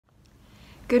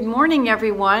Good morning,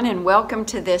 everyone, and welcome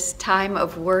to this time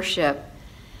of worship.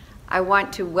 I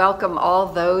want to welcome all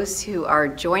those who are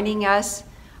joining us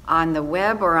on the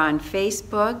web or on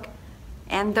Facebook,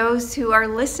 and those who are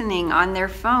listening on their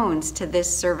phones to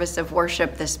this service of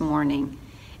worship this morning.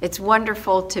 It's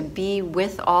wonderful to be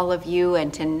with all of you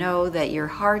and to know that your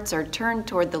hearts are turned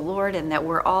toward the Lord and that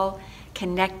we're all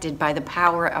connected by the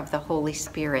power of the Holy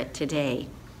Spirit today.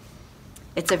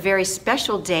 It's a very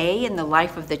special day in the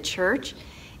life of the church.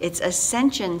 It's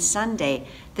Ascension Sunday,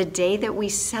 the day that we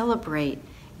celebrate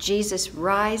Jesus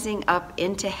rising up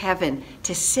into heaven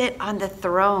to sit on the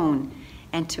throne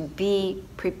and to be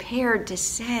prepared to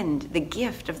send the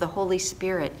gift of the Holy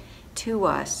Spirit to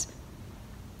us.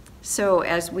 So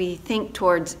as we think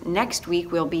towards next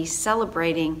week, we'll be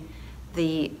celebrating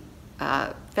the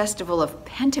Festival of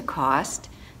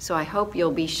Pentecost. So I hope you'll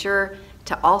be sure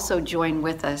to also join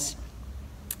with us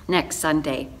next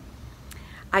Sunday.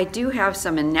 I do have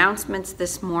some announcements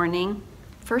this morning.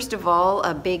 First of all,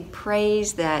 a big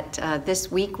praise that this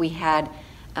week we had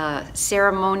a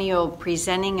ceremonial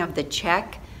presenting of the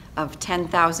check of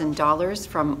 $10,000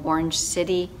 from Orange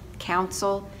City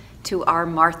Council to our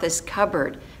Martha's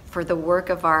Cupboard for the work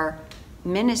of our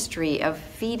ministry of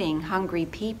feeding hungry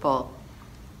people.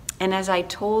 And as I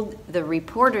told the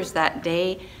reporters that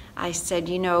day, I said,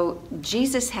 you know,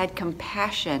 Jesus had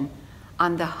compassion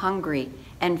on the hungry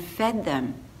and fed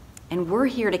them. And we're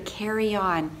here to carry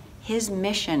on his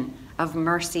mission of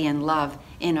mercy and love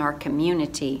in our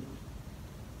community.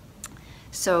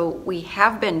 So we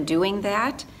have been doing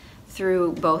that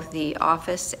through both the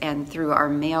office and through our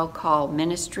mail call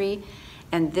ministry.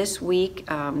 And this week,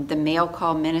 the mail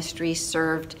call ministry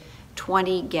served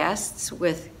 20 guests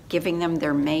with giving them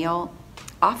their mail,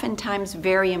 oftentimes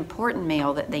very important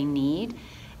mail that they need,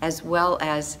 as well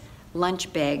as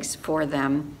lunch bags for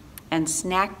them and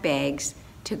snack bags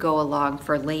to go along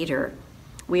for later.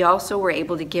 We also were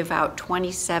able to give out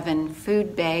 27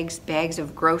 food bags, bags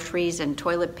of groceries and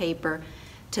toilet paper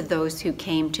to those who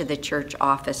came to the church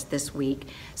office this week.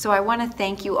 So I want to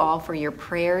thank you all for your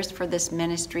prayers for this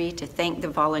ministry, to thank the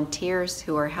volunteers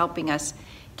who are helping us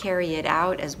carry it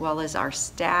out, as well as our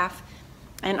staff,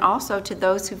 and also to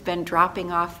those who've been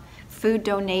dropping off food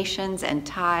donations and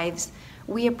tithes.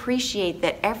 We appreciate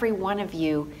that every one of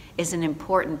you is an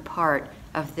important part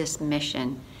of this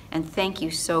mission, and thank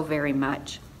you so very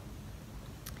much.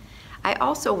 I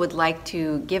also would like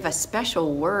to give a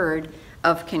special word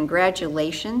of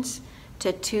congratulations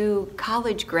to two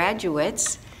college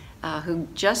graduates who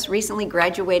just recently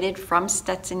graduated from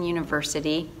Stetson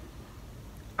University.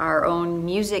 Our own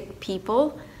music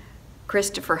people,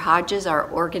 Christopher Hodges, our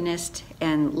organist,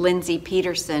 and Lindsay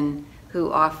Peterson,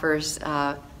 who offers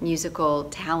musical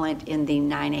talent in the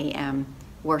 9 a.m.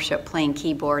 worship, playing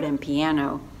keyboard and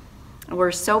piano.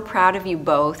 We're so proud of you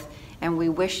both, and we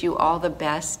wish you all the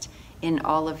best in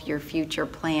all of your future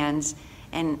plans,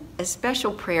 and a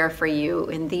special prayer for you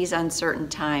in these uncertain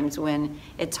times when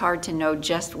it's hard to know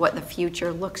just what the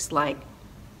future looks like.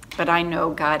 But I know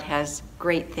God has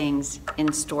great things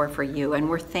in store for you, and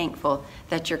we're thankful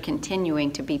that you're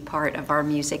continuing to be part of our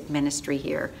music ministry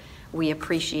here. We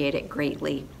appreciate it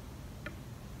greatly.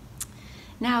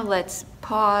 Now let's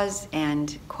pause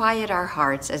and quiet our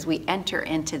hearts as we enter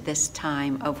into this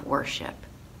time of worship.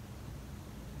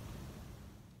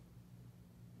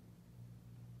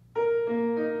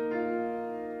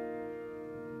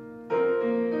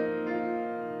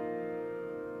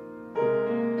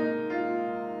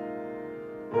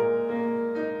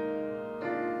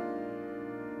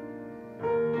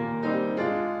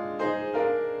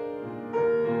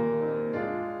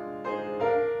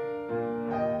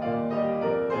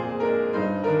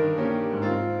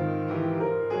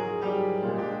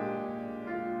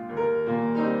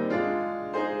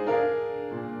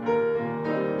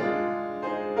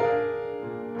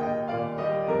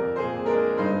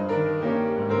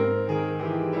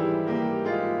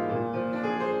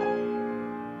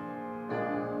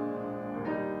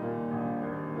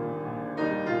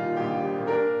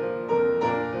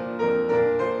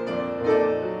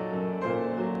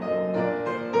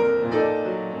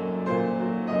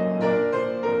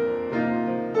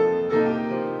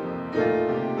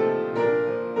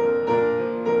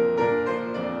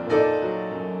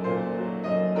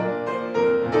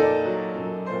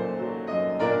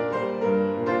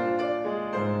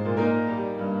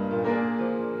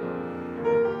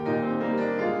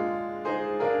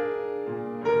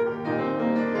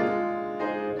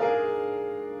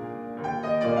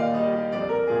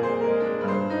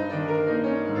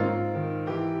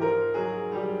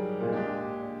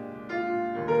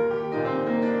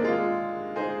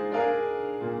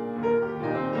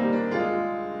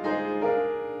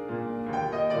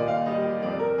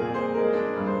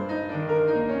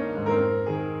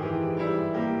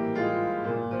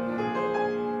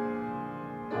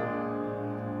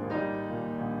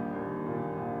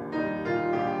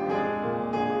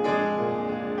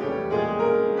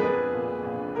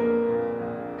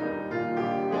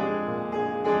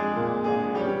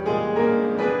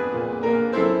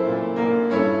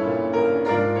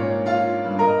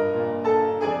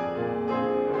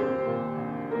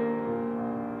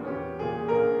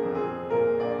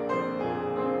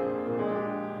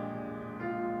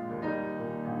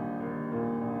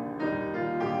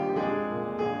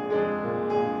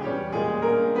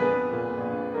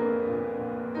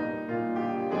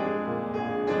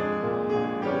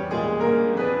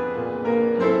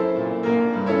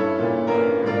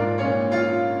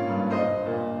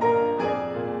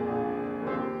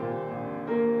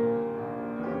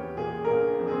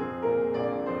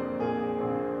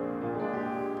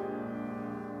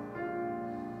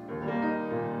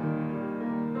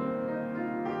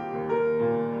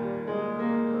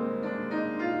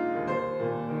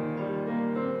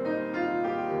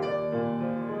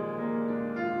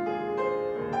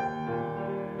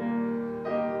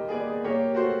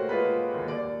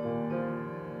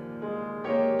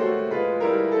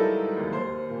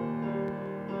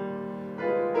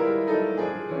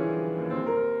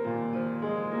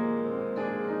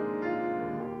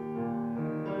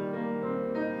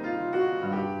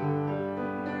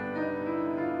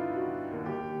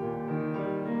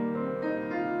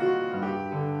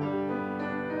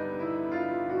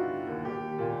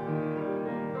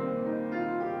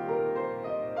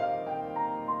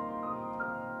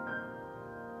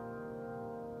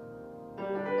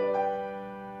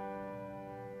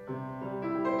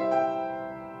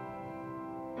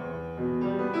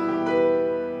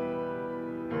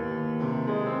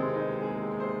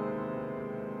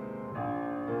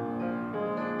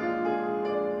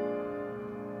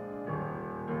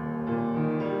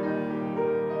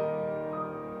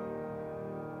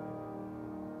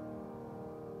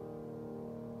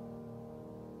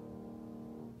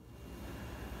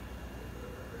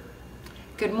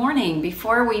 Good morning.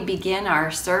 Before we begin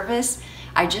our service,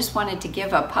 I just wanted to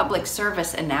give a public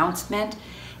service announcement.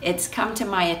 It's come to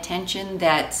my attention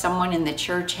that someone in the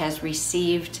church has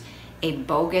received a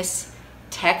bogus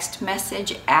text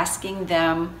message asking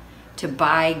them to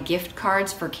buy gift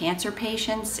cards for cancer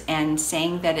patients and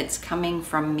saying that it's coming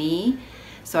from me.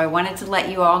 So I wanted to let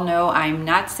you all know I'm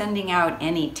not sending out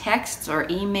any texts or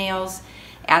emails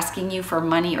asking you for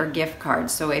money or gift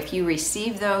cards. So if you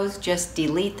receive those, just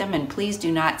delete them and please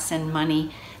do not send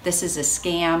money. This is a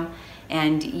scam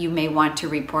and you may want to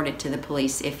report it to the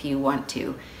police if you want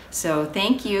to. So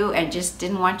thank you. I just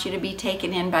didn't want you to be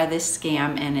taken in by this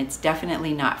scam, and it's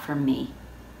definitely not from me.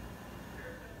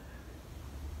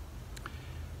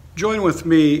 Join with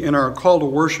me in our call to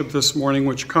worship this morning,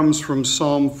 which comes from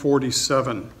Psalm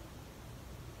 47.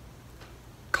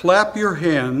 Clap your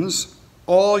hands,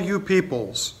 all you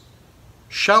peoples.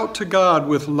 Shout to God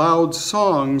with loud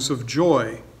songs of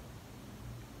joy.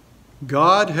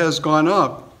 God has gone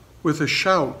up with a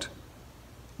shout,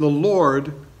 the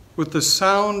Lord with the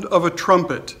sound of a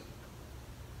trumpet.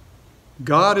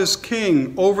 God is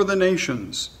king over the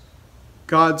nations.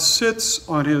 God sits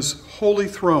on his holy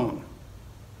throne.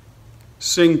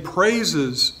 Sing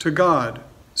praises to God.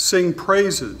 Sing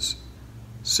praises.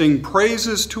 Sing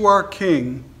praises to our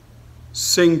King.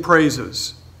 Sing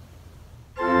praises.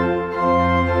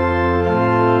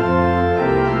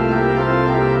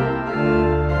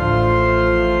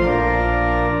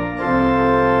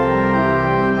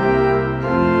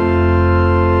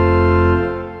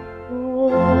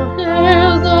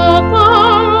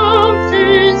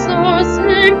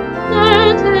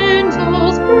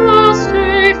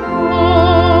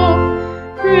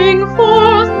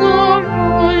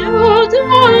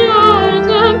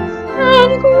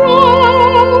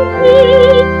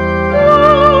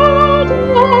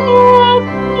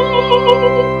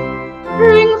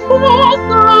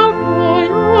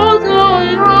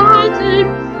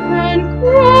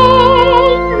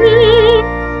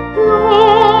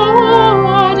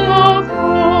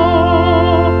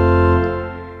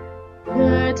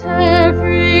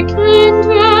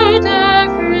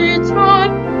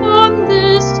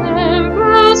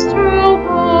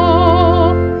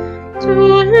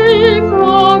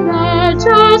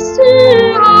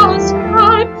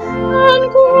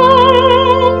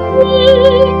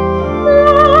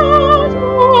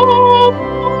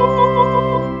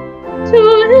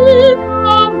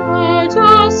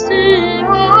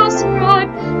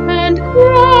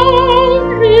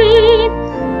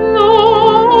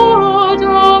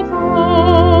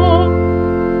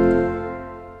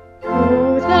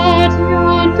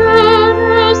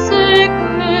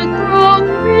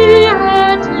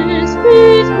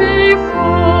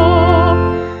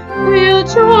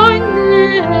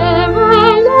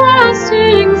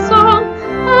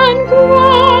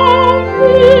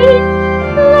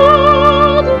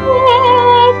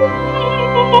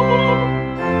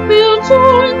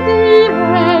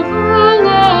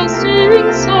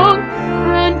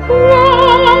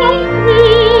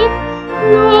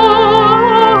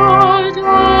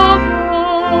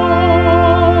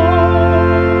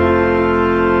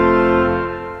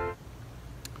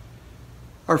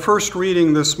 Our first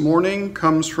reading this morning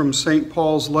comes from St.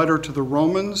 Paul's letter to the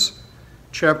Romans,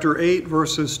 chapter 8,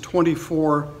 verses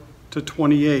 24 to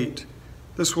 28.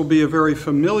 This will be a very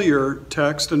familiar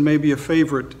text and maybe a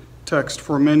favorite text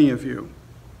for many of you.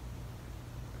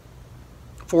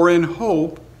 For in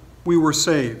hope we were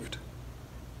saved.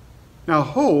 Now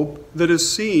hope that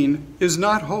is seen is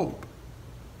not hope.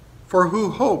 For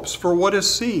who hopes for what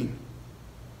is seen?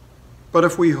 But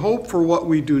if we hope for what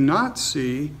we do not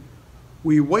see,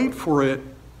 we wait for it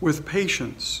with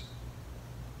patience.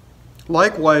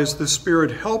 Likewise, the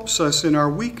Spirit helps us in our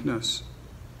weakness,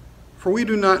 for we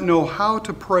do not know how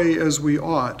to pray as we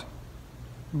ought,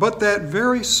 but that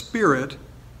very Spirit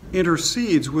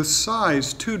intercedes with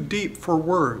sighs too deep for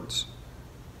words.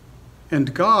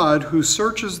 And God, who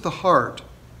searches the heart,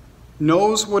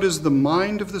 knows what is the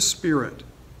mind of the Spirit,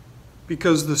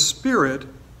 because the Spirit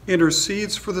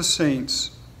intercedes for the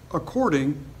saints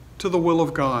according to the will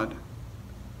of God.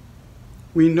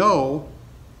 We know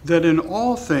that in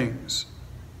all things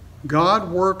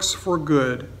God works for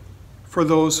good for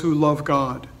those who love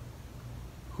God,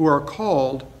 who are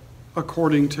called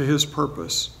according to his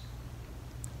purpose.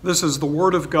 This is the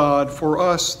word of God for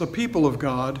us, the people of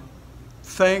God.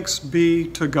 Thanks be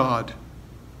to God.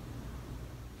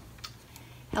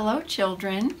 Hello,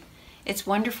 children. It's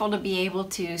wonderful to be able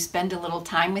to spend a little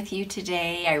time with you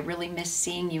today. I really miss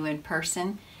seeing you in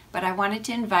person. But I wanted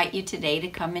to invite you today to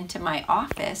come into my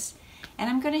office, and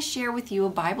I'm going to share with you a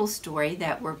Bible story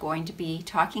that we're going to be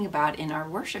talking about in our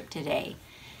worship today.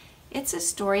 It's a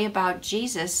story about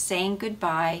Jesus saying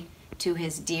goodbye to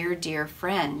his dear, dear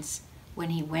friends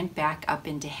when he went back up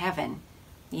into heaven.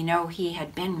 You know, he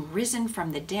had been risen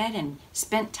from the dead and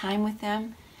spent time with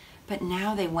them, but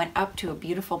now they went up to a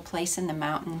beautiful place in the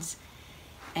mountains,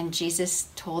 and Jesus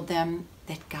told them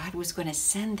that God was going to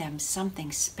send them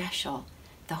something special,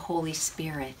 the Holy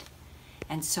Spirit.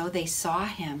 And so they saw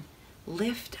him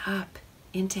lift up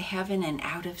into heaven and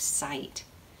out of sight.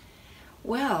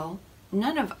 Well,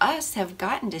 none of us have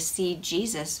gotten to see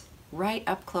Jesus right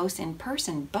up close in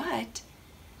person, but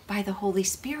by the Holy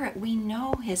Spirit we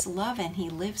know his love and he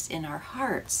lives in our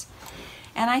hearts.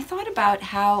 And I thought about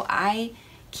how I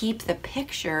keep the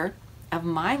picture of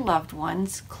my loved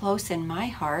ones close in my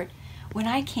heart when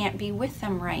I can't be with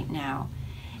them right now.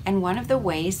 And one of the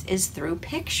ways is through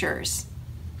pictures.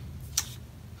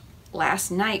 Last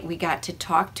night we got to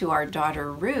talk to our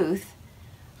daughter Ruth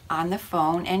on the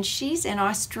phone, and she's in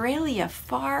Australia,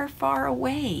 far, far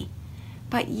away.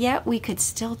 But yet we could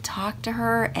still talk to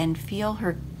her and feel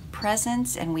her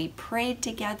presence, and we prayed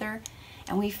together,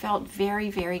 and we felt very,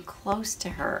 very close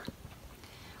to her.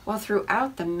 Well,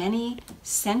 throughout the many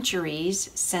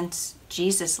centuries since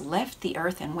Jesus left the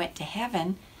earth and went to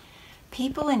heaven,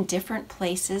 people in different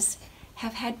places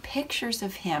have had pictures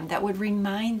of him that would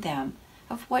remind them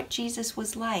of what Jesus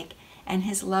was like and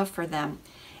his love for them.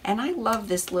 And I love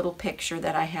this little picture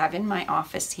that I have in my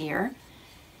office here.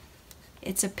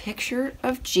 It's a picture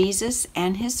of Jesus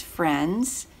and his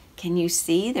friends. Can you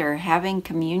see they're having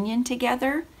communion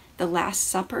together, the Last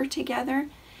Supper together?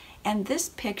 And this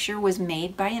picture was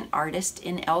made by an artist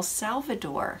in El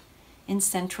Salvador in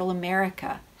Central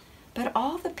America. But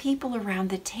all the people around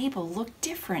the table look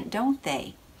different, don't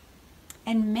they?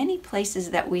 And many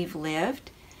places that we've lived,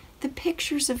 the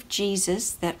pictures of Jesus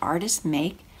that artists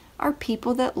make are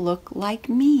people that look like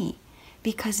me,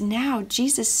 because now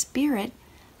Jesus' Spirit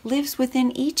lives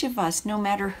within each of us, no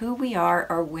matter who we are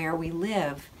or where we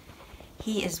live.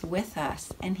 He is with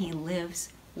us and he lives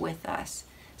with us.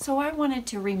 So I wanted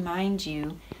to remind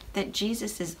you that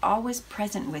Jesus is always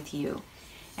present with you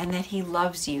and that he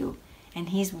loves you and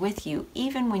he's with you.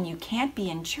 Even when you can't be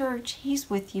in church, he's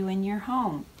with you in your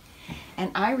home.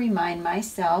 And I remind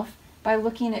myself by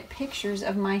looking at pictures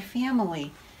of my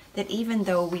family that even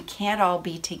though we can't all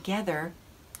be together,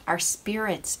 our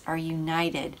spirits are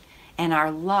united and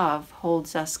our love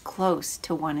holds us close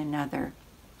to one another.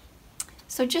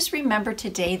 So just remember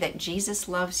today that Jesus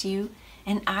loves you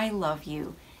and I love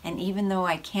you. And even though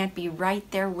I can't be right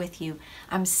there with you,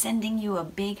 I'm sending you a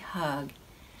big hug.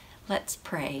 Let's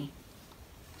pray.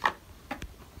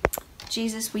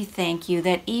 Jesus, we thank you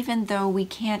that even though we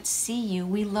can't see you,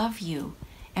 we love you.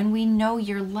 And we know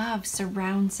your love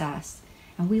surrounds us.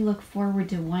 And we look forward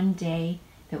to one day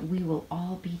that we will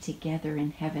all be together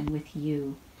in heaven with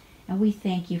you. And we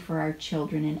thank you for our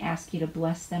children and ask you to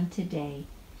bless them today.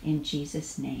 In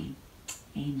Jesus' name,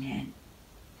 amen.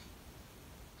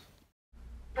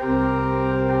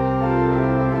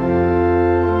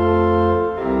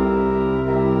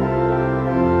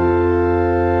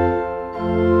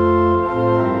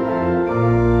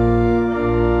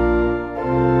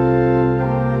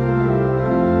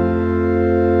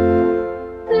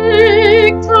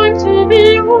 Take time to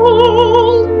be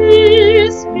holy,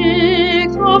 speak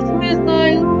oft with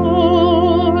thy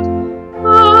Lord,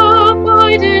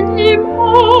 abide in him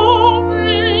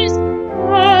always,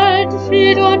 and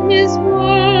feed on his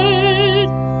word.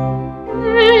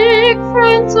 Make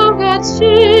friends of God's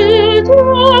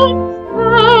children,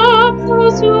 help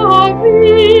those who are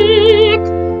weak,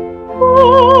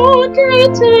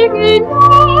 forgetting in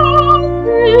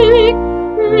nothing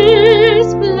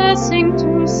his blessing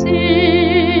to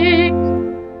seek.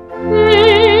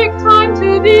 Take time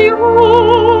to be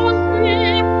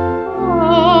holy,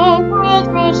 the world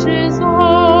rushes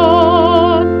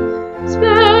on.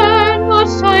 Spend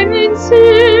much time in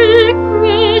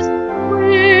secret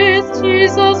with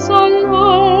Jesus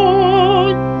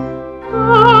alone.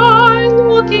 By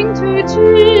looking to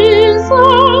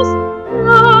Jesus,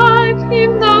 like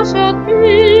him thou shalt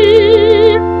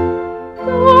be.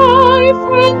 Thy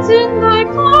friends in thy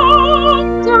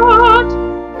conduct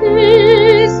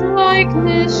his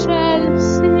likeness shall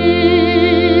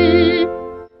see.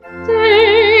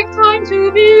 Take time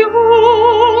to be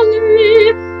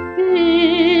holy,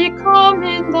 become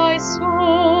in thy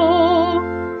soul.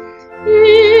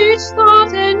 Each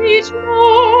thought and each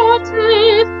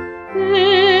motive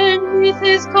beneath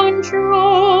his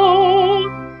control.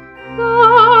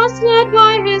 Thus led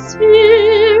by his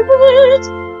Spirit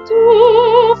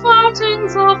to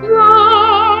fountains of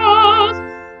love,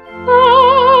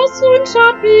 thou soon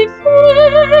shalt be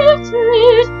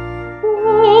fitted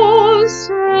for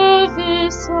service.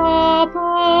 this above.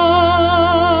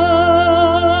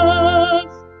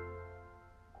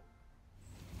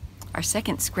 Our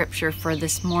second scripture for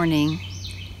this morning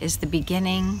is the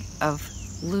beginning of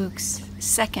Luke's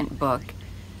second book,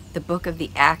 the book of the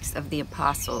Acts of the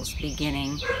Apostles,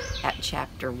 beginning at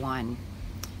chapter 1.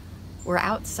 We're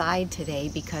outside today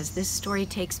because this story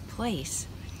takes place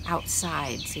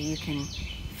outside, so you can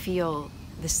feel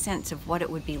the sense of what it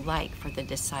would be like for the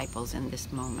disciples in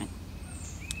this moment.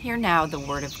 Hear now the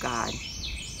word of God.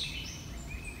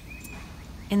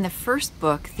 In the first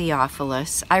book,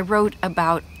 Theophilus, I wrote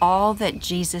about all that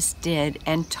Jesus did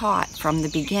and taught from the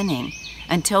beginning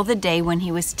until the day when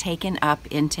he was taken up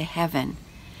into heaven,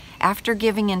 after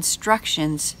giving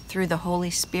instructions through the Holy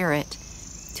Spirit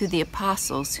to the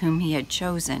apostles whom he had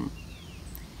chosen.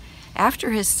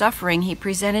 After his suffering, he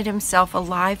presented himself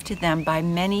alive to them by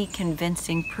many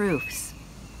convincing proofs,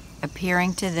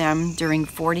 appearing to them during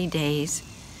 40 days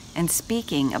and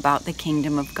speaking about the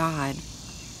kingdom of God.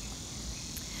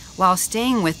 While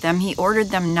staying with them, he ordered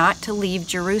them not to leave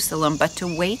Jerusalem, but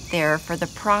to wait there for the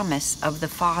promise of the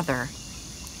Father.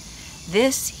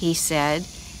 This, he said,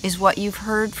 is what you've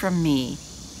heard from me.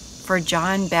 For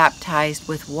John baptized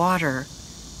with water,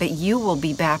 but you will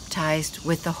be baptized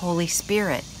with the Holy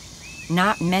Spirit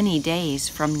not many days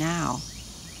from now.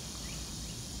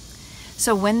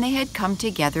 So when they had come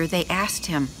together, they asked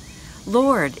him,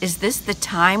 Lord, is this the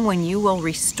time when you will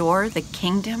restore the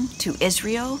kingdom to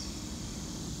Israel?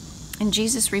 And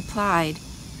Jesus replied,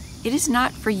 It is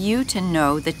not for you to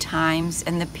know the times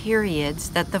and the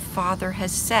periods that the Father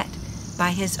has set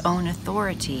by his own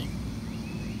authority.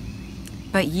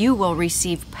 But you will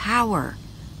receive power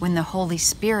when the Holy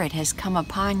Spirit has come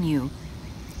upon you,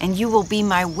 and you will be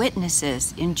my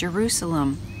witnesses in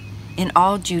Jerusalem, in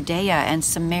all Judea and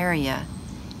Samaria,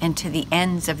 and to the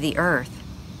ends of the earth.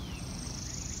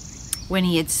 When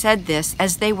he had said this,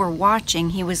 as they were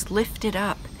watching, he was lifted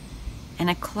up, and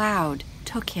a cloud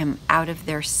took him out of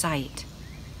their sight.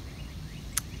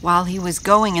 While he was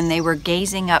going and they were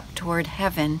gazing up toward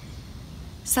heaven,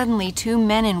 suddenly 2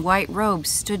 men in white robes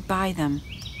stood by them.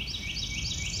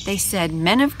 They said,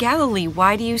 Men of Galilee,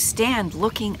 why do you stand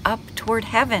looking up toward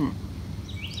heaven?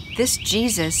 This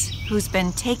Jesus, who's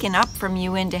been taken up from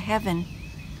you into heaven,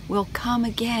 will come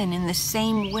again in the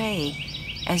same way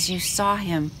as you saw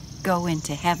him go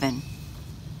into heaven.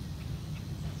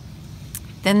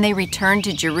 Then they returned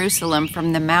to Jerusalem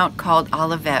from the mount called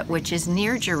Olivet, which is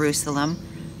near Jerusalem,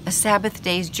 a Sabbath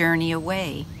day's journey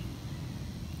away.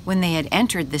 When they had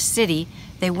entered the city,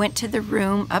 they went to the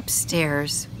room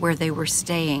upstairs where they were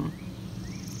staying.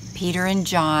 Peter and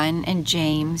John and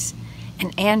James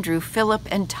and Andrew, Philip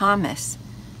and Thomas,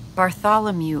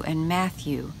 Bartholomew and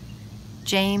Matthew,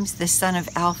 James the son of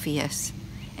Alphaeus,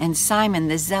 and Simon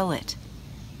the Zealot,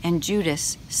 and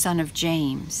Judas, son of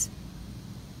James.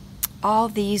 All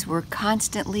these were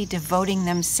constantly devoting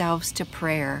themselves to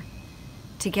prayer,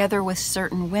 together with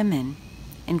certain women,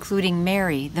 including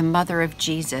Mary, the mother of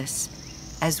Jesus,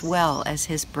 as well as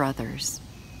his brothers.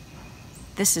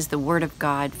 This is the word of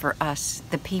God for us,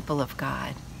 the people of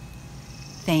God.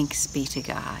 Thanks be to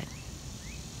God.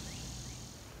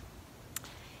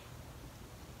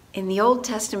 In the Old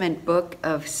Testament book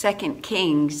of 2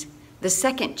 Kings, the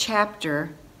 2nd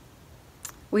chapter,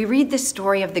 we read the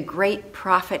story of the great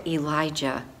prophet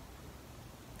Elijah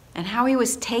and how he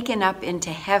was taken up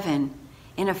into heaven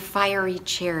in a fiery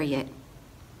chariot.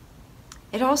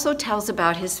 It also tells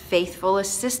about his faithful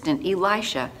assistant,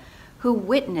 Elisha, who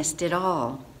witnessed it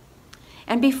all.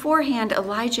 And beforehand,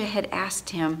 Elijah had asked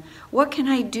him, What can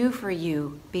I do for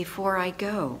you before I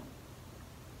go?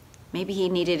 Maybe he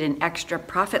needed an extra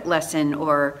prophet lesson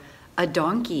or a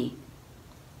donkey.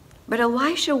 But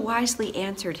Elisha wisely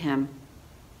answered him,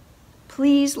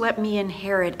 Please let me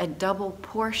inherit a double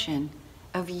portion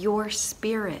of your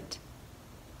spirit.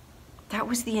 That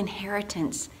was the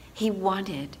inheritance he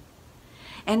wanted.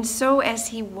 And so as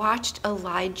he watched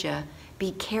Elijah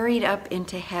be carried up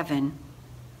into heaven,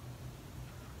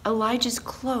 Elijah's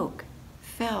cloak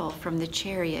fell from the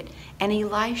chariot, and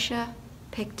Elisha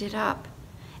picked it up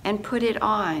and put it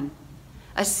on,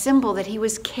 a symbol that he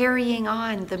was carrying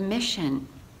on the mission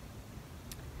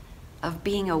of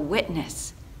being a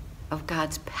witness of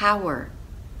God's power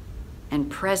and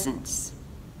presence.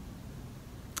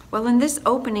 Well, in this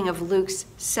opening of Luke's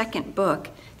 2nd book,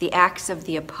 the Acts of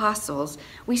the Apostles,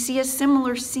 we see a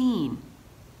similar scene.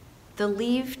 The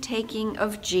leave-taking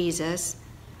of Jesus,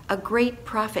 a great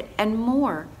prophet, and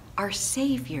more, our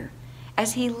Savior,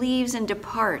 as he leaves and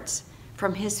departs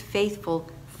from his faithful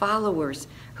followers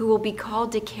who will be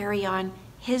called to carry on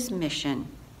his mission.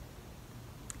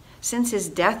 Since his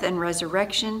death and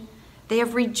resurrection, They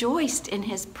have rejoiced in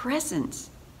his presence.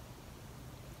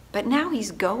 But now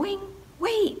he's going?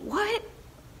 Wait, what?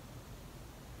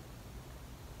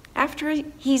 After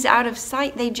he's out of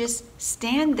sight, they just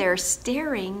stand there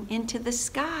staring into the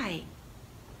sky.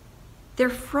 They're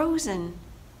frozen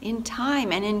in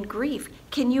time and in grief.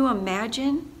 Can you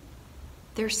imagine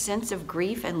their sense of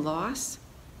grief and loss?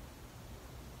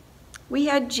 We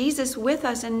had Jesus with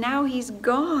us and now he's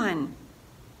gone.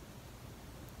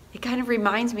 It kind of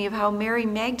reminds me of how Mary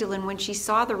Magdalene, when she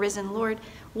saw the risen Lord,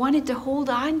 wanted to hold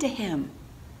on to him.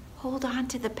 Hold on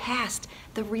to the past,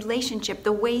 the relationship,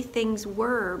 the way things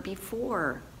were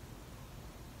before.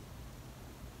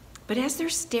 But as they're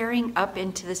staring up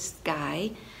into the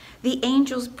sky, the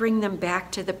angels bring them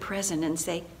back to the present and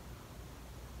say,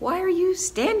 "Why are you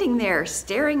standing there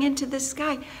staring into the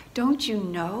sky? Don't you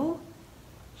know?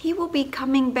 He will be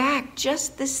coming back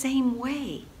just the same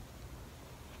way."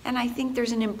 And I think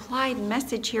there's an implied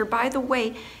message here. By the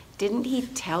way, didn't he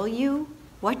tell you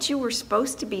what you were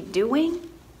supposed to be doing?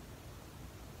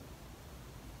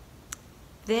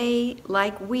 They,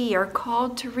 like we, are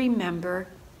called to remember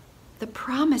the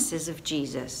promises of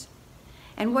Jesus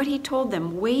and what he told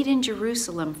them. Wait in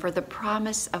Jerusalem for the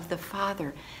promise of the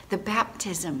Father, the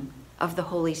baptism of the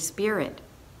Holy Spirit.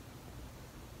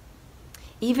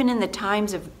 Even in the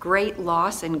times of great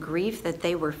loss and grief that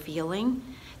they were feeling,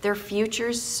 their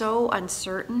futures so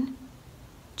uncertain,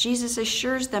 Jesus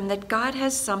assures them that God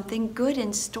has something good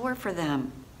in store for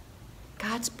them.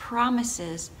 God's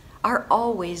promises are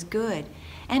always good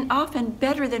and often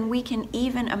better than we can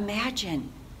even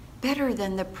imagine, better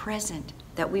than the present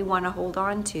that we want to hold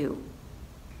on to.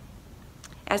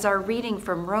 As our reading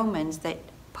from Romans that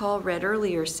Paul read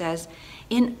earlier says,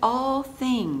 in all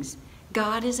things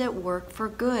God is at work for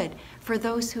good for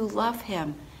those who love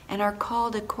him and are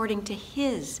called according to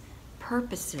his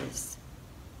purposes.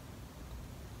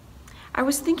 I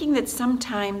was thinking that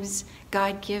sometimes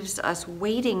God gives us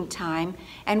waiting time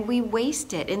and we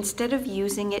waste it instead of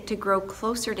using it to grow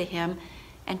closer to him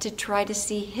and to try to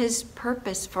see his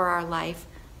purpose for our life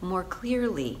more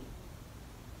clearly.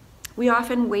 We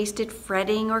often waste it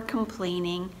fretting or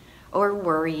complaining or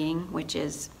worrying, which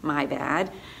is my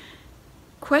bad,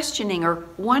 questioning or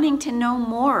wanting to know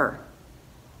more.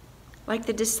 Like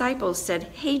the disciples said,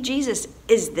 "Hey, Jesus,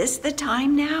 is this the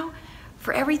time now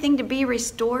for everything to be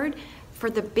restored? For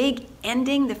the big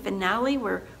ending, the finale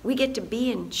where we get to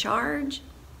be in charge?"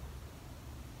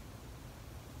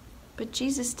 But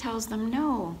Jesus tells them,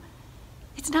 no,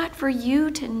 it's not for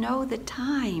you to know the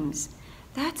times.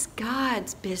 That's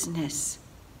God's business.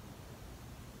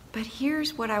 But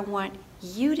here's what I want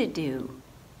you to do.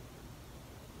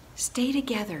 Stay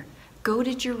together, go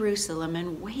to Jerusalem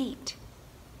and wait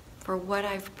for what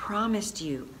I've promised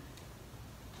you.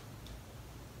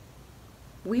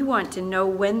 We want to know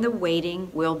when the waiting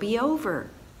will be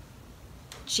over.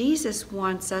 Jesus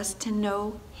wants us to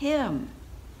know him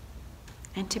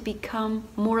and to become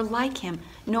more like him,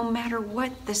 no matter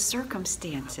what the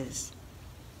circumstances.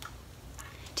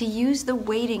 To use the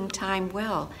waiting time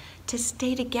well, to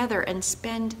stay together and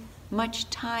spend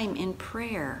much time in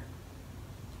prayer.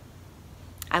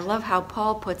 I love how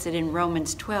Paul puts it in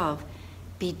Romans 12,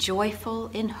 be joyful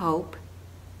in hope,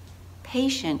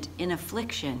 patient in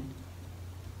affliction,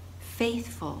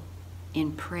 faithful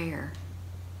in prayer.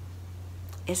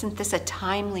 Isn't this a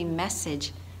timely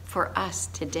message for us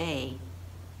today?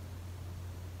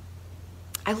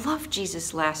 I love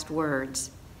Jesus' last words.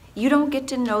 You don't get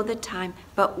to know the time,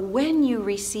 but when you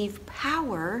receive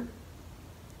power,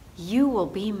 you will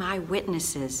be my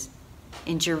witnesses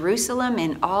in Jerusalem,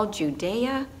 in all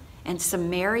Judea and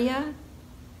Samaria,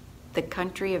 the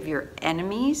country of your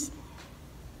enemies,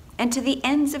 and to the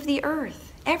ends of the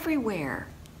earth, everywhere,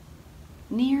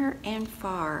 near and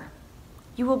far.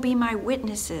 You will be my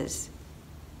witnesses.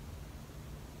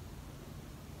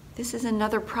 This is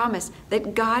another promise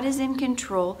that God is in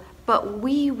control, but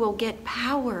we will get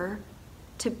power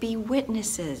to be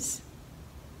witnesses.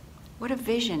 What a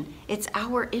vision. It's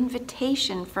our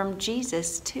invitation from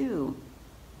Jesus too.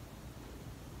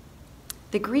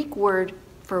 The Greek word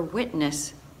for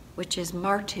witness, which is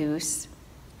martus,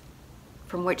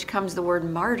 from which comes the word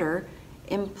martyr,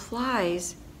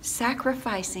 implies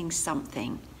sacrificing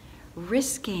something,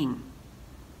 risking,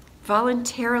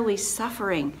 voluntarily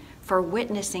suffering for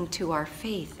witnessing to our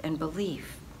faith and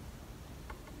belief.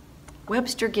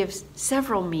 Webster gives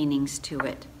several meanings to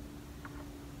it.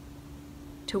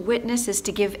 To witness is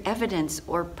to give evidence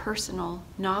or personal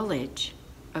knowledge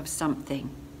of something.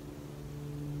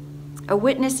 A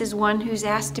witness is one who's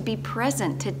asked to be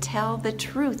present to tell the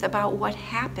truth about what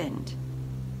happened.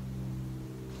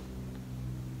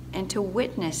 And to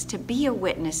witness, to be a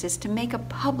witness, is to make a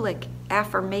public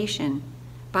affirmation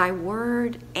by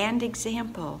word and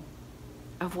example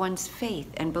of one's faith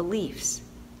and beliefs.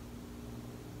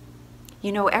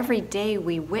 You know, every day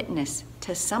we witness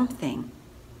to something.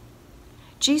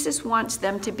 Jesus wants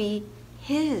them to be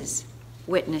his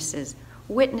witnesses,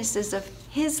 witnesses of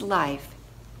his life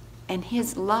and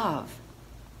his love.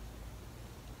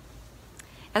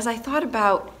 As I thought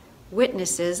about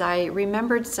witnesses, I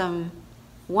remembered some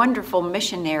wonderful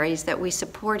missionaries that we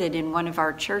supported in one of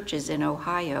our churches in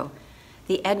Ohio,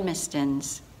 the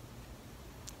Edmistons.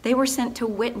 They were sent to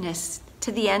witness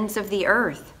to the ends of the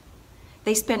earth.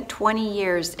 They spent 20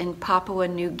 years in Papua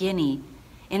New Guinea,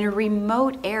 in a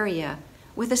remote area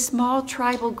with a small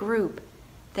tribal group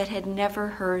that had never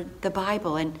heard the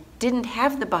Bible and didn't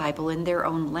have the Bible in their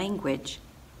own language.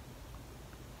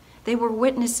 They were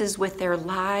witnesses with their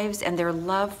lives and their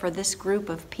love for this group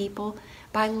of people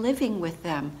by living with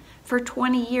them for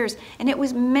 20 years. And it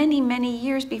was many, many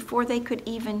years before they could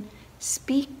even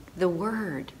speak the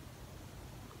word.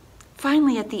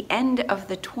 Finally, at the end of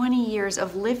the 20 years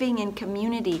of living in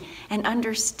community and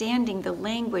understanding the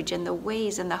language and the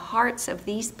ways and the hearts of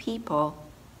these people,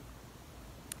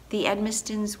 the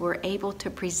Edmistons were able to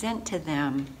present to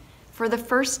them for the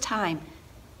first time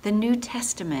the New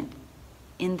Testament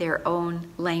in their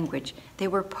own language. They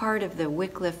were part of the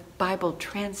Wycliffe Bible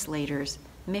Translators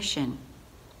mission.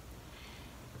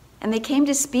 And they came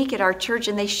to speak at our church,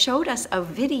 and they showed us a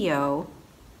video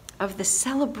of the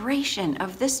celebration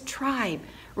of this tribe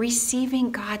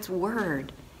receiving God's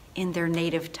word in their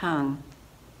native tongue.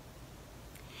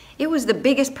 It was the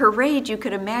biggest parade you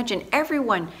could imagine.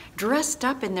 Everyone dressed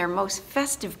up in their most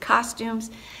festive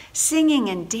costumes, singing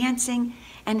and dancing,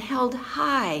 and held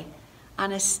high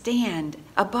on a stand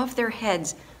above their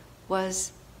heads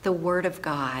was the Word of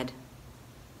God,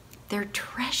 their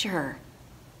treasure.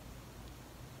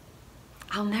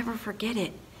 I'll never forget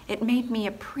it. It made me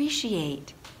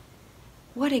appreciate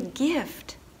what a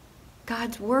gift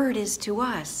God's Word is to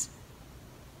us.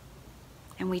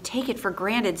 And we take it for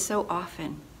granted so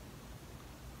often.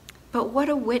 But what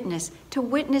a witness, to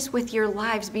witness with your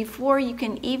lives before you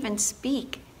can even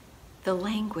speak the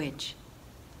language.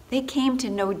 They came to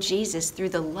know Jesus through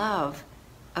the love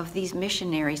of these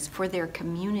missionaries for their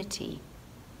community.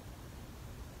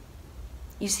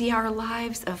 You see, our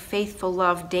lives of faithful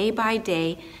love day by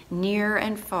day, near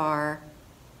and far,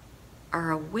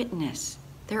 are a witness.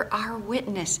 They're our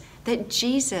witness that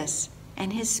Jesus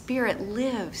and his Spirit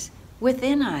lives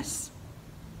within us,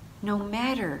 no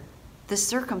matter the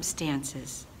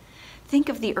circumstances. Think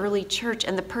of the early church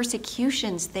and the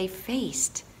persecutions they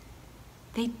faced.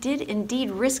 They did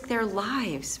indeed risk their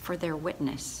lives for their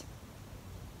witness.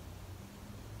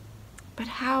 But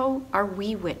how are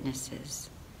we witnesses?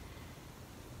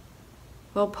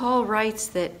 Well, Paul writes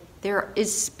that there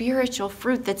is spiritual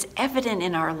fruit that's evident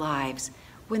in our lives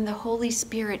when the Holy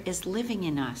Spirit is living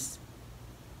in us.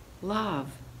 Love,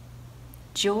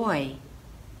 joy,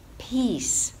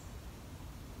 peace,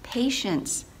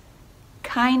 patience,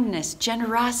 kindness,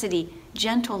 generosity,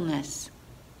 gentleness,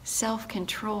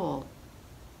 self-control.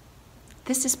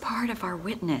 This is part of our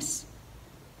witness.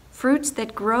 Fruits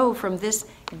that grow from this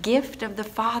gift of the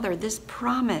Father, this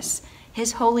promise,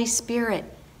 his Holy Spirit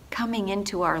coming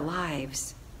into our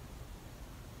lives.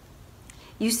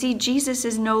 You see, Jesus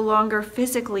is no longer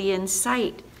physically in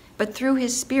sight, but through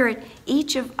his Spirit,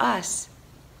 each of us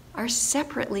are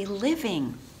separately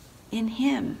living in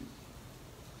him.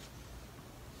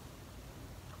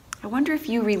 I wonder if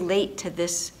you relate to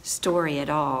this story at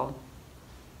all.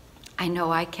 I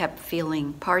know I kept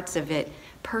feeling parts of it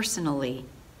personally.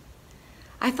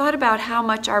 I thought about how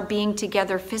much our being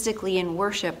together physically in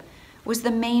worship was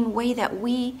the main way that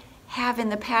we have in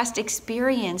the past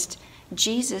experienced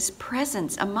Jesus'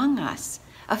 presence among us,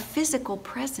 a physical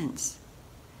presence,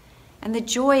 and the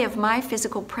joy of my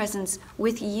physical presence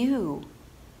with you,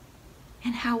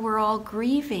 and how we're all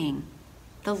grieving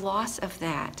the loss of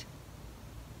that,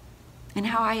 and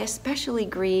how I especially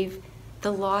grieve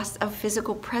the loss of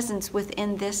physical presence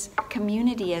within this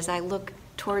community as I look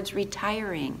towards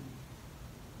retiring.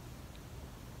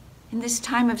 In this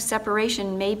time of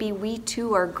separation, maybe we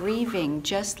too are grieving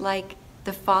just like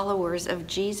the followers of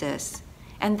Jesus,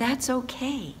 and that's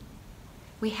okay.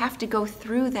 We have to go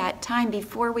through that time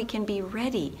before we can be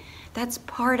ready. That's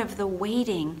part of the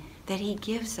waiting that he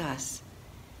gives us,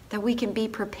 that we can be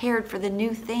prepared for the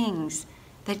new things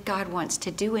that God wants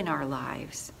to do in our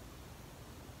lives.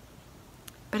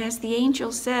 But as the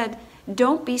angel said,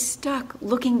 don't be stuck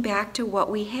looking back to what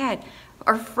we had,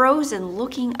 or frozen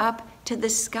looking up to the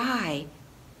sky.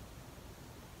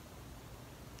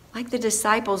 Like the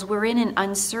disciples, we're in an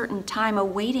uncertain time, a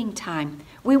waiting time.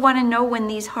 We want to know when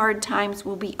these hard times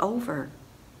will be over.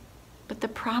 But the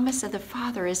promise of the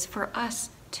Father is for us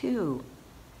too.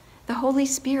 The Holy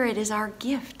Spirit is our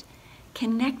gift,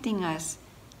 connecting us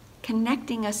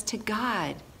to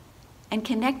God and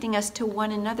connecting us to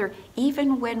one another,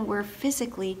 even when we're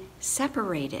physically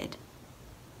separated.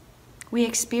 We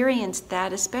experienced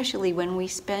that, especially when we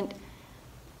spent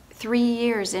 3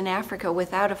 years in Africa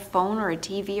without a phone or a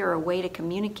TV or a way to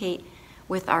communicate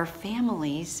with our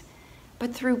families.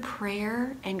 But through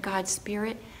prayer and God's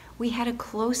Spirit, we had a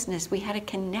closeness, we had a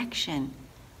connection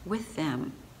with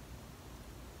them.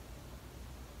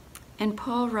 And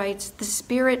Paul writes, the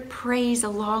Spirit prays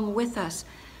along with us,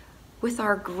 with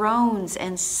our groans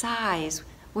and sighs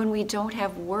when we don't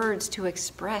have words to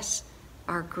express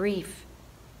our grief.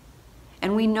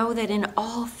 And we know that in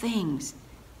all things,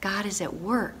 God is at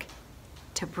work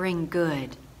to bring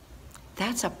good.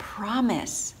 That's a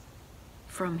promise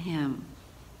from him.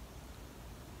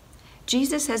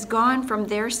 Jesus has gone from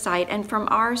their sight and from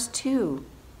ours too.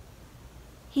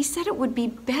 He said it would be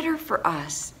better for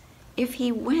us if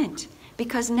he went,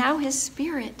 because now his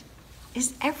Spirit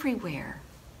is everywhere,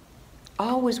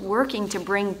 always working to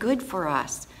bring good for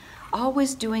us,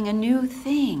 always doing a new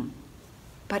thing,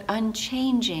 but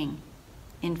unchanging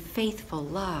in faithful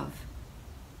love.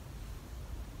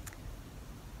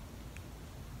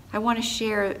 I want to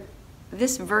share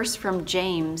this verse from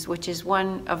James, which is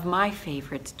one of my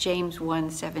favorites, James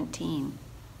 1:17.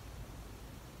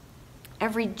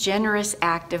 Every generous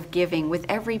act of giving with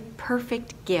every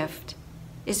perfect gift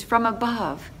is from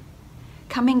above,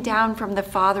 coming down from the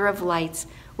Father of lights,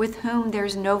 with whom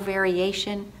there's no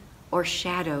variation or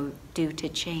shadow due to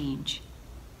change.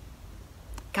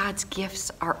 God's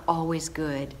gifts are always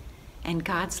good, and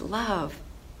God's love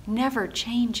never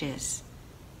changes.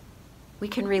 We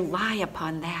can rely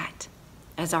upon that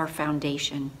as our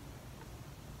foundation.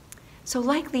 So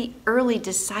like the early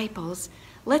disciples,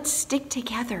 let's stick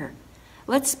together.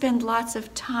 Let's spend lots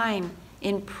of time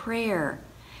in prayer.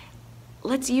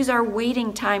 Let's use our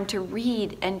waiting time to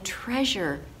read and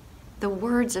treasure the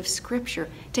words of Scripture,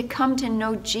 to come to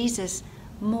know Jesus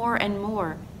more and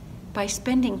more by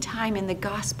spending time in the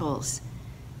Gospels,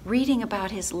 reading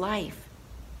about his life,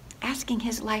 asking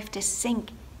his life to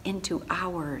sink into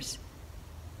ours,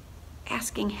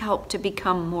 asking help to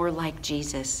become more like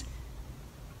Jesus,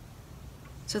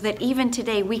 so that even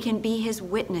today we can be his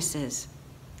witnesses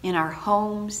in our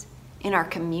homes, in our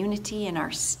community, in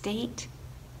our state,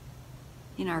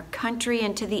 in our country,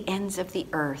 and to the ends of the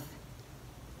earth.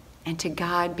 And to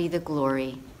God be the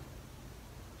glory.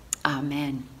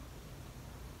 Amen.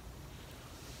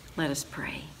 Let us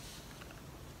pray.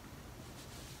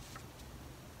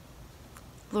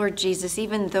 Lord Jesus,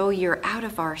 even though you're out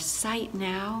of our sight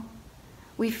now,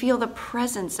 we feel the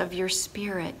presence of your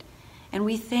Spirit, and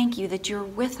we thank you that you're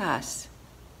with us.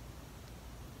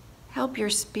 Help your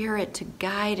Spirit to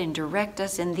guide and direct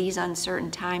us in these uncertain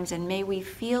times, and may we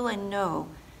feel and know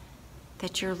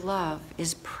that your love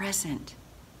is present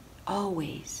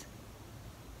always.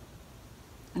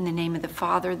 In the name of the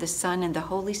Father, the Son, and the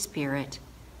Holy Spirit,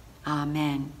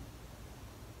 amen.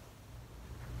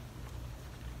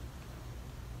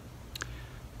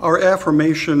 Our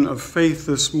affirmation of faith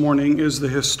this morning is the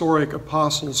historic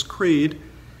Apostles' Creed,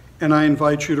 and I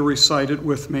invite you to recite it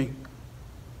with me.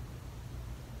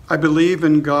 I believe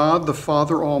in God, the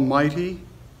Father Almighty,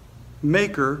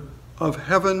 maker of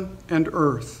heaven and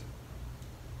earth,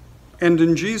 and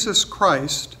in Jesus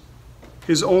Christ,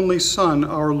 his only Son,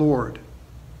 our Lord,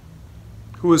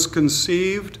 who was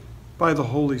conceived by the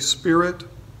Holy Spirit,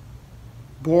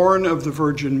 born of the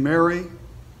Virgin Mary,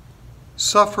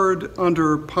 suffered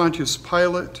under Pontius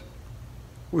Pilate,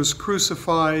 was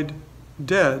crucified,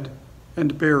 dead,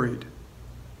 and buried.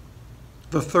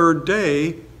 The third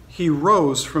day he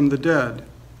rose from the dead.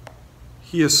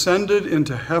 He ascended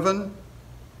into heaven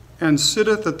and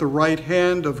sitteth at the right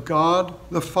hand of God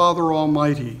the Father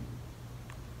Almighty.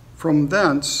 From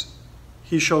thence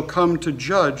he shall come to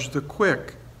judge the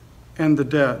quick and the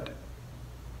dead.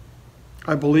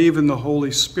 I believe in the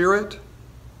Holy Spirit,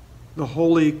 the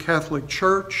Holy Catholic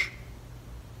Church,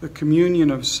 the communion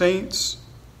of saints,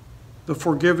 the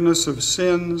forgiveness of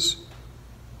sins,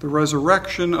 the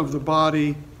resurrection of the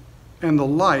body, and the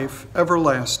life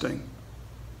everlasting.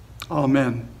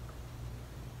 Amen.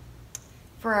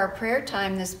 For our prayer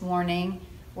time this morning,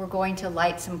 we're going to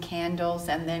light some candles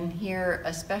and then hear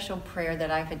a special prayer that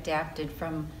I've adapted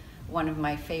from one of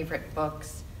my favorite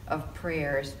books of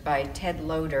prayers by Ted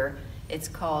Loder. It's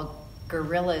called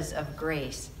Guerrillas of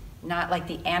Grace. Not like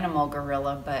the animal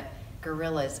gorilla, but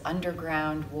guerrillas,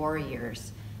 underground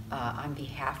warriors. on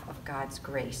behalf of God's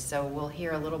grace. So we'll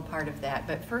hear a little part of that.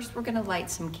 But first, we're going to light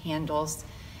some candles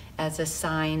as a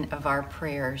sign of our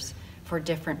prayers for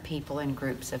different people and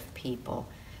groups of people.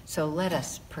 So let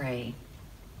us pray.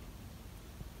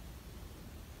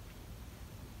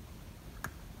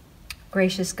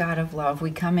 Gracious God of love,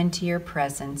 we come into your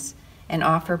presence and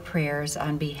offer prayers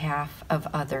on behalf of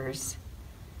others.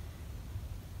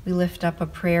 We lift up a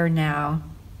prayer now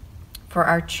for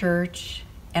our church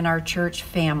and our church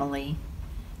family,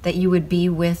 that you would be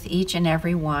with each and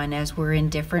every one as we're in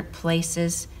different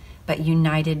places, but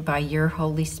united by your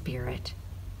Holy Spirit.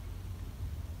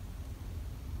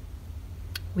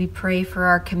 We pray for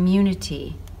our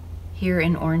community here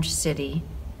in Orange City,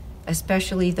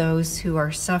 especially those who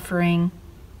are suffering,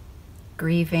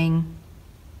 grieving,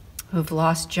 who have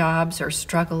lost jobs or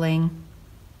struggling,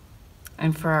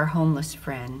 and for our homeless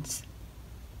friends.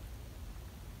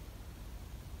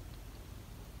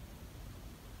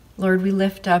 Lord, we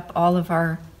lift up all of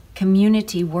our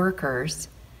community workers,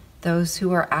 those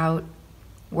who are out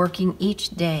working each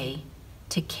day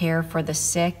to care for the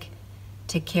sick,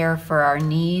 to care for our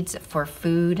needs for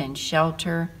food and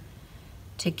shelter,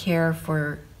 to care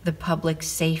for the public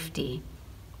safety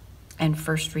and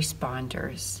first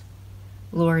responders.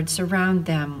 Lord, surround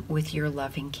them with your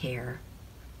loving care.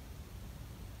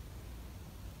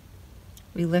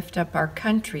 We lift up our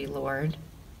country, Lord,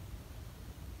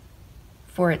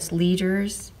 for its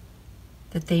leaders,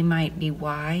 that they might be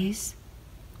wise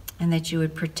and that you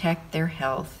would protect their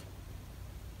health.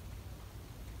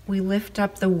 We lift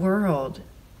up the world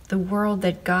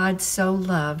that God so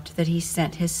loved that he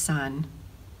sent his Son.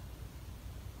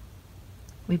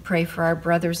 We pray for our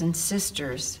brothers and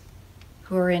sisters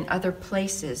who are in other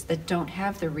places that don't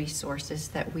have the resources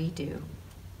that we do,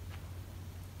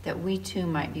 that we too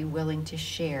might be willing to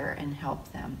share and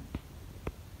help them.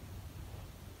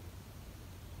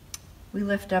 We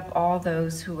lift up all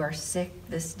those who are sick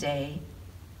this day,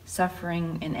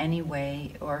 suffering in any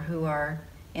way, or who are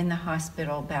in the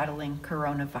hospital battling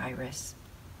coronavirus.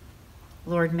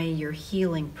 Lord, may your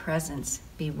healing presence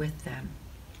be with them.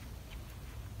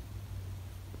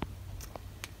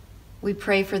 We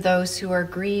pray for those who are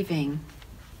grieving,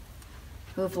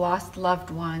 who have lost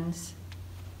loved ones,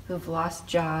 who've lost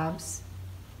jobs,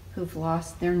 who've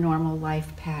lost their normal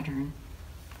life pattern.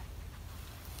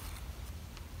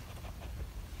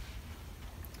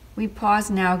 We pause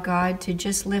now, God, to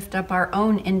just lift up our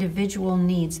own individual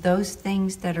needs, those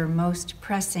things that are most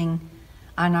pressing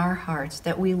on our hearts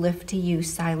that we lift to you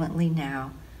silently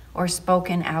now, or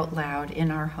spoken out loud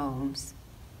in our homes.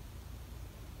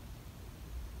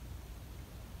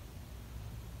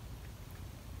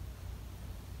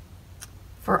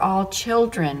 For all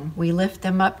children, we lift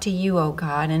them up to you, O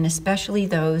God, and especially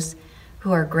those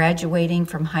who are graduating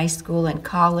from high school and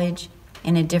college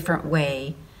in a different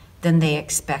way than they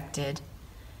expected.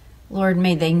 Lord,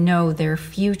 may they know their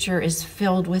future is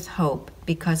filled with hope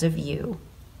because of you.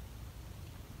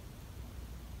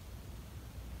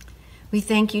 We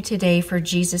thank you today for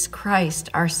Jesus Christ,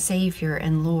 our Savior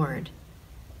and Lord,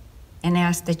 and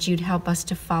ask that you'd help us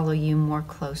to follow you more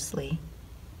closely.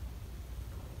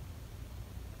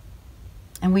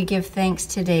 And we give thanks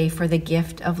today for the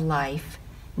gift of life,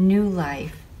 new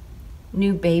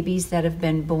babies that have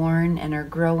been born and are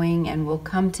growing and will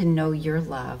come to know your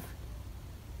love.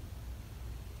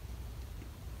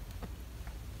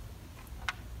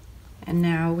 And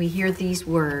now we hear these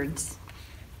words,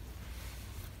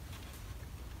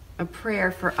 a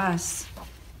prayer for us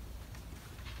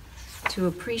to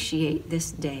appreciate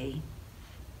this day.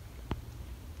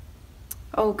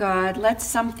 Oh God, let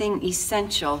something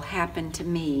essential happen to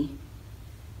me,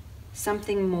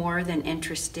 something more than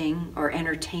interesting or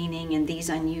entertaining in these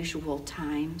unusual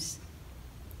times.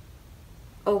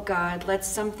 Oh God, let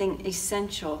something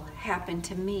essential happen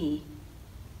to me,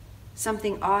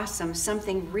 something awesome,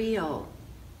 something real.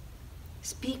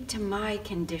 Speak to my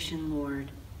condition,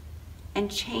 Lord,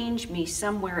 and change me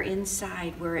somewhere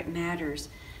inside where it matters,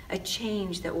 a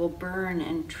change that will burn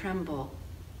and tremble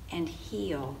and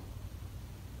heal.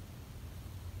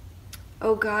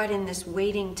 Oh God, in this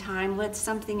waiting time, let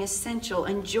something essential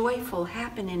and joyful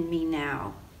happen in me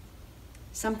now.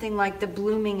 Something like the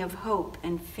blooming of hope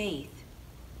and faith,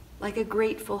 like a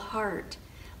grateful heart,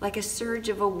 like a surge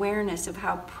of awareness of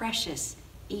how precious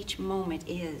each moment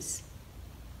is.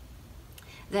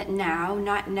 That now,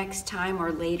 not next time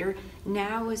or later,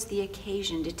 now is the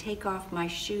occasion to take off my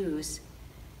shoes,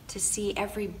 to see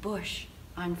every bush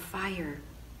on fire,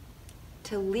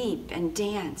 to leap and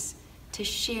dance, to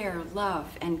share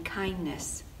love and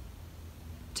kindness,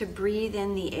 to breathe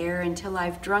in the air until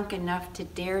I've drunk enough to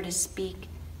dare to speak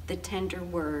the tender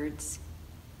words.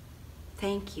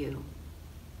 Thank you.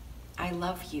 I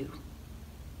love you.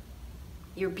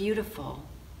 You're beautiful.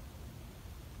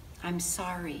 I'm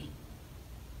sorry.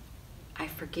 I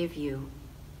forgive you.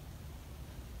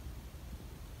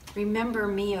 Remember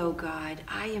me, O God.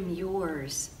 I am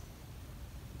yours.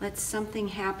 Let something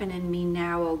happen in me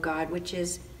now, O God, which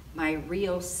is my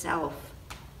real self,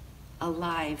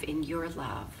 alive in your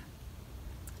love.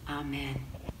 Amen.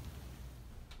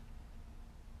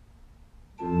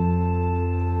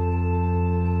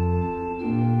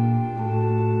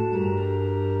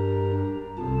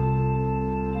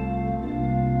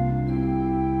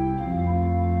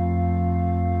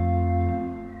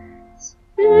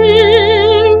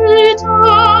 Spirit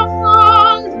of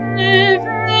the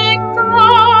living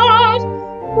God,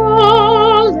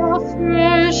 fall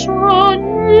afresh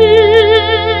on me.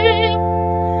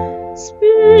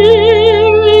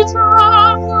 Spirit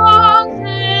of the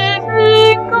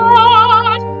living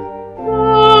God,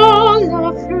 fall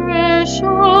afresh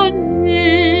on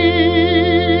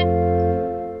me.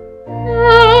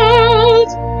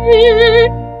 Melt me,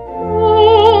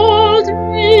 mold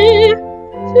me,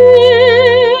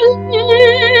 fill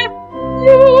me,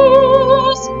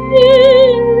 use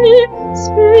me,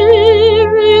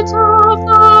 Spirit of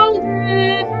the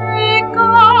living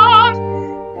God,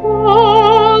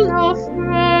 fall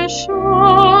afresh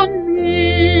on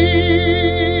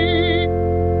me.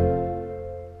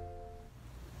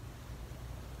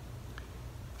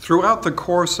 Throughout the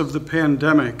course of the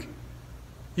pandemic,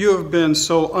 you have been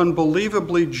so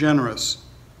unbelievably generous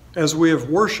as we have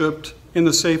worshiped in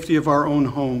the safety of our own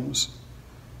homes.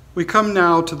 We come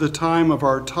now to the time of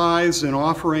our tithes and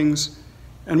offerings,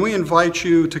 and we invite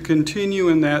you to continue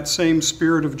in that same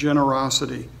spirit of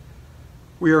generosity.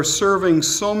 We are serving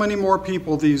so many more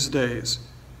people these days,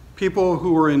 people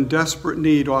who are in desperate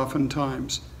need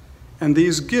oftentimes, and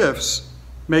these gifts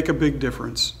make a big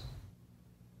difference.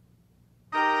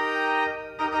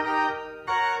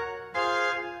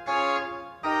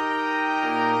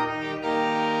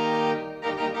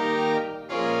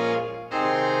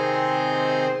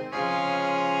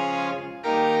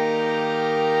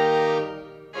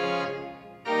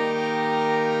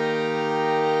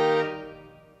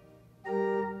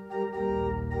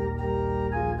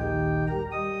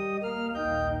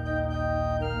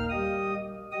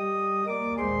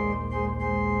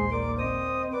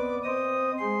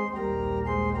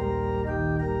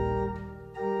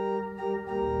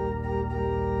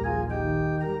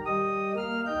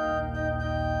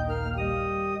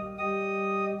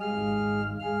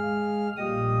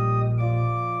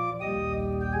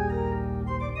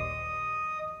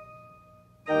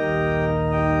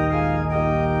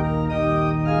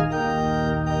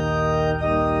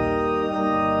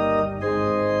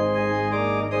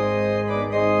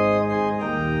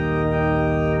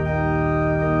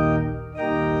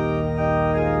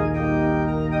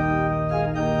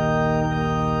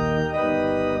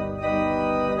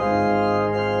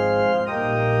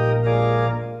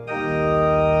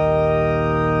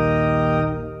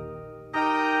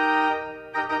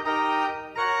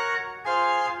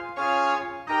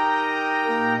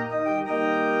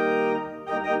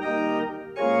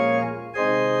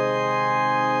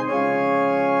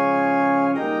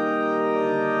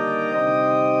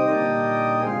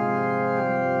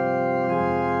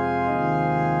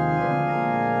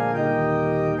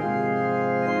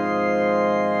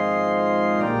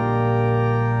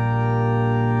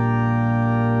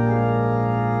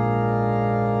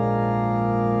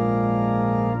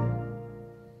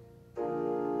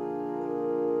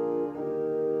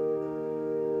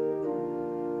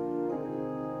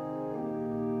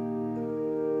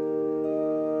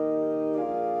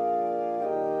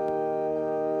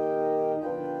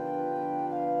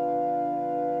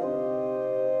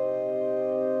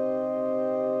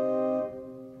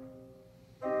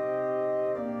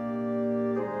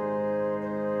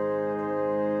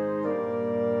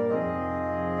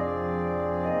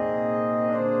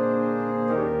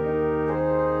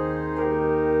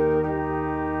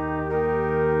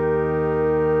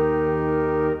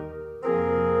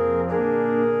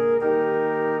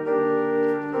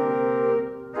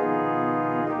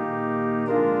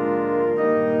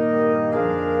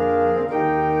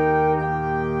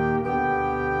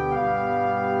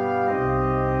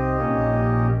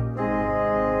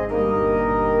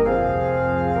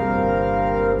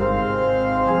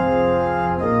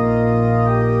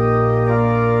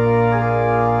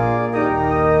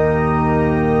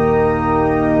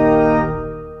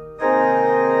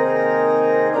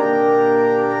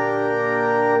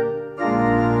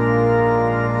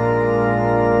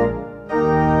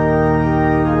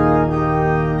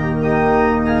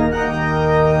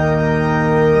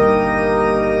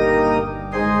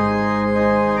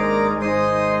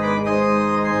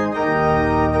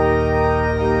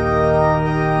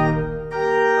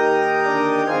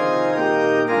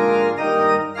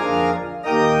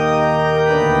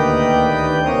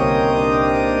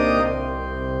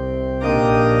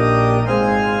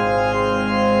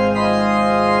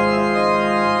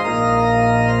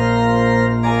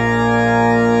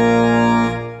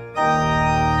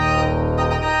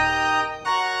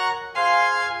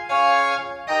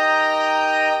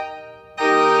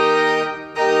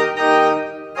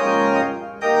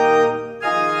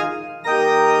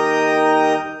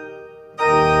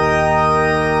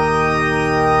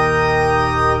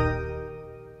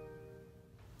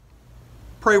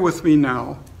 Pray with me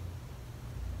now.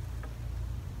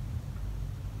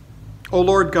 O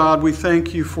Lord God, we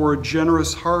thank you for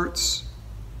generous hearts,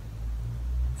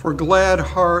 for glad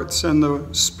hearts, and the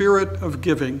spirit of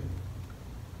giving.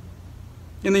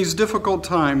 In these difficult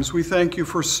times, we thank you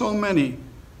for so many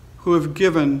who have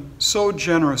given so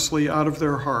generously out of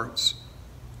their hearts.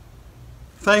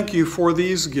 Thank you for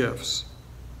these gifts.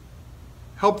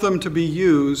 Help them to be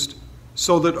used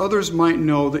so that others might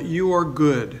know that you are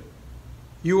good.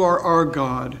 You are our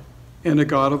God and a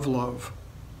God of love.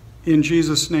 In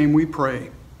Jesus' name we pray.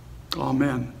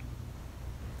 Amen.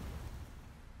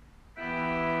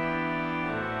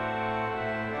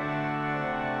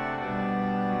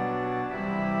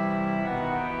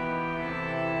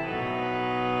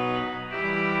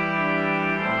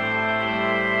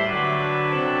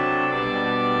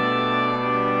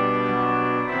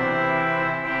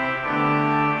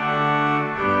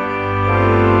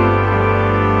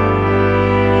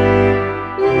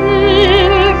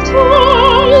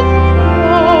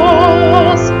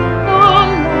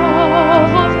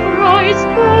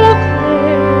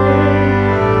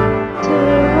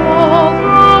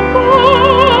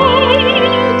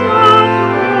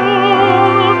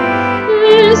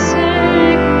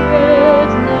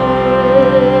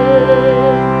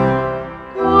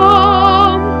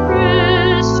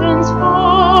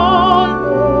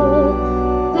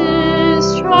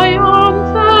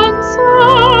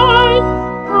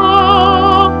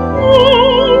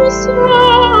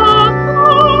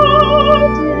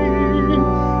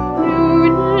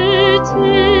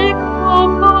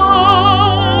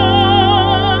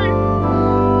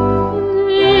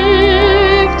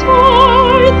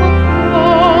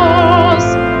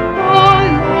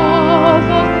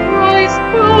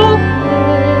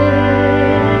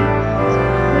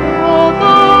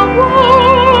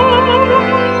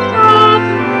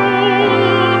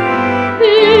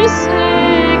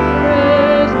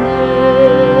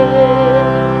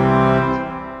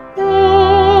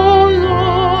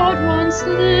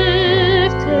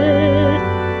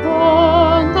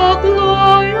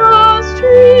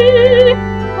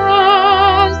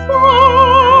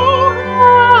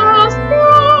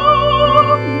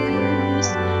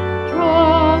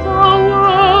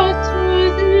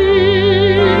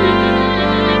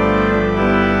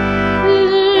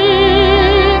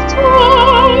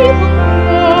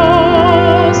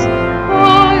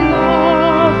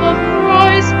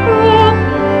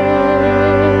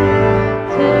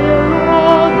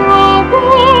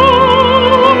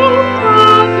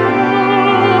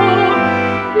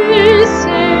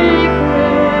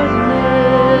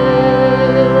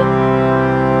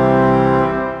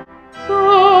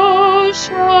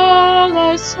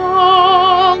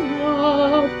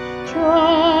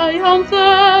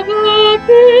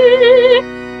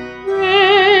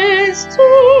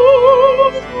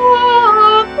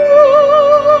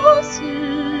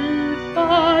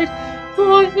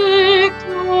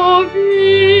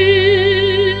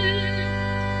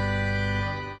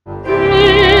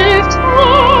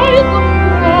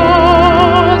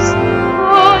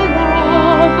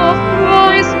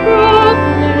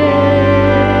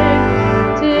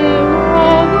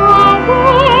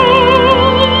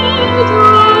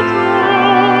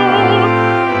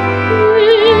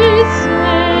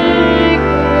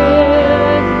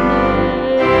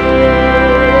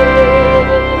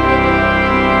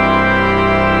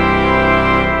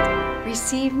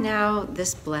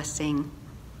 This blessing.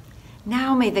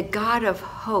 Now may the God of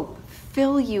hope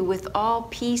fill you with all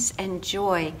peace and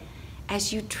joy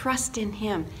as you trust in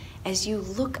him, as you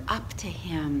look up to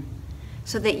him,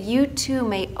 so that you too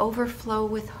may overflow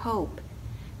with hope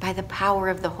by the power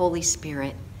of the Holy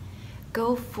Spirit.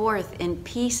 Go forth in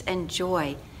peace and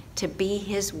joy to be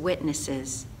his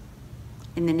witnesses.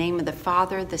 In the name of the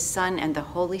Father, the Son, and the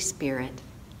Holy Spirit.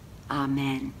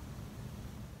 Amen.